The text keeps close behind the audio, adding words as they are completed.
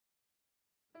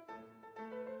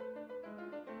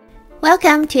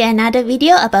Welcome to another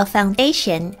video about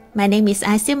Foundation. My name is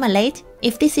iSimulate.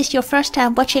 If this is your first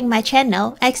time watching my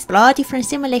channel, I explore different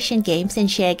simulation games and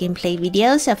share gameplay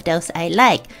videos of those I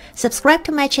like. Subscribe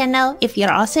to my channel if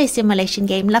you're also a simulation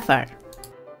game lover.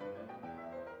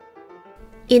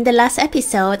 In the last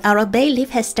episode, our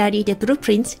bailiff has studied the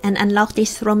blueprints and unlocked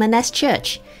this Romanesque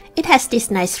church. It has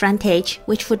this nice frontage,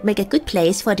 which would make a good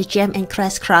place for the Gem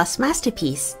Encrusted Cross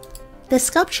Masterpiece. The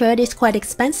sculpture is quite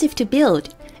expensive to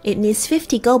build. It needs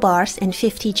 50 gold bars and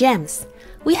 50 gems.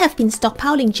 We have been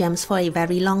stockpiling gems for a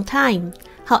very long time.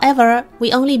 However,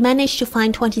 we only managed to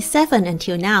find 27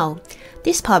 until now.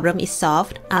 This problem is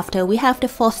solved after we have the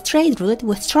 4th trade route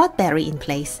with Strawberry in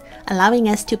place, allowing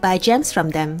us to buy gems from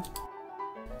them.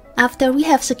 After we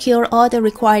have secured all the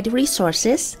required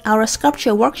resources, our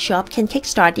sculpture workshop can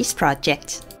kickstart this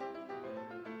project.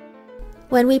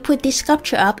 When we put this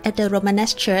sculpture up at the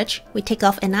Romanesque church, we take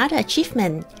off another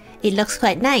achievement. It looks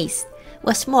quite nice.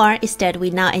 What's more is that we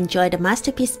now enjoy the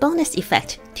Masterpiece bonus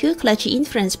effect, 2 clergy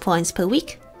influence points per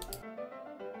week.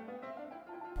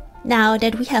 Now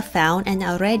that we have found and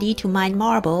are ready to mine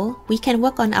marble, we can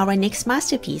work on our next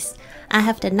masterpiece. I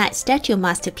have the Knight Statue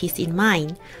masterpiece in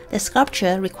mind. The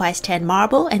sculpture requires 10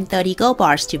 marble and 30 gold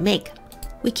bars to make.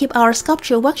 We keep our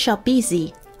sculpture workshop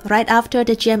busy. Right after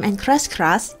the Gem Encrusted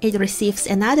Cross, it receives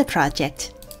another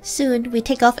project. Soon, we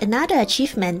take off another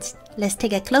achievement. Let's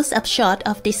take a close-up shot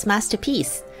of this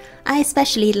masterpiece. I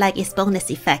especially like its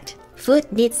bonus effect.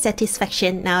 Food needs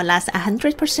satisfaction now lasts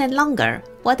 100% longer.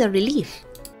 What a relief!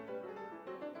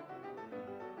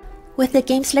 With the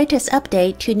game's latest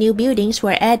update, 2 new buildings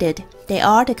were added. They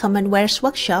are the Commonwealth's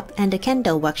Workshop and the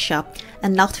Candle Workshop,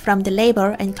 unlocked from the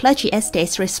Labor and Clergy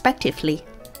estates respectively.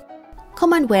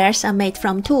 Commonwealths are made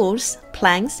from tools,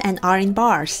 planks, and iron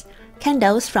bars.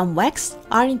 Candles from wax,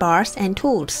 iron bars, and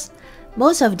tools.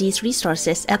 Most of these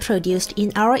resources are produced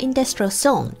in our industrial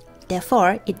zone.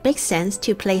 Therefore, it makes sense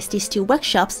to place these 2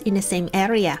 workshops in the same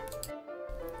area.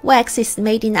 Wax is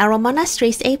made in our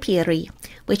monastery's apiary,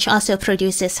 which also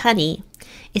produces honey.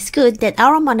 It's good that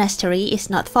our monastery is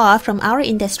not far from our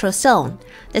industrial zone.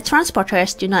 The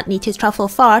transporters do not need to travel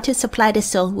far to supply the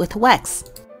zone with wax.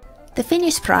 The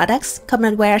finished products,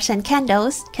 commonwealths and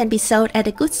candles, can be sold at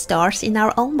the goods stores in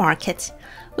our own market.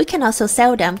 We can also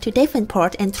sell them to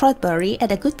Davenport and Strawberry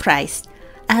at a good price,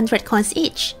 100 coins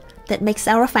each. That makes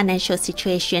our financial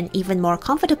situation even more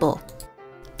comfortable.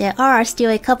 There are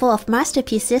still a couple of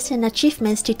masterpieces and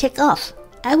achievements to take off.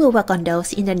 I will work on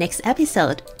those in the next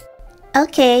episode.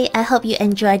 Okay, I hope you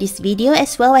enjoyed this video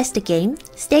as well as the game.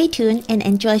 Stay tuned and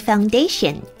enjoy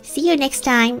Foundation. See you next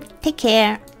time. Take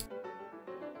care.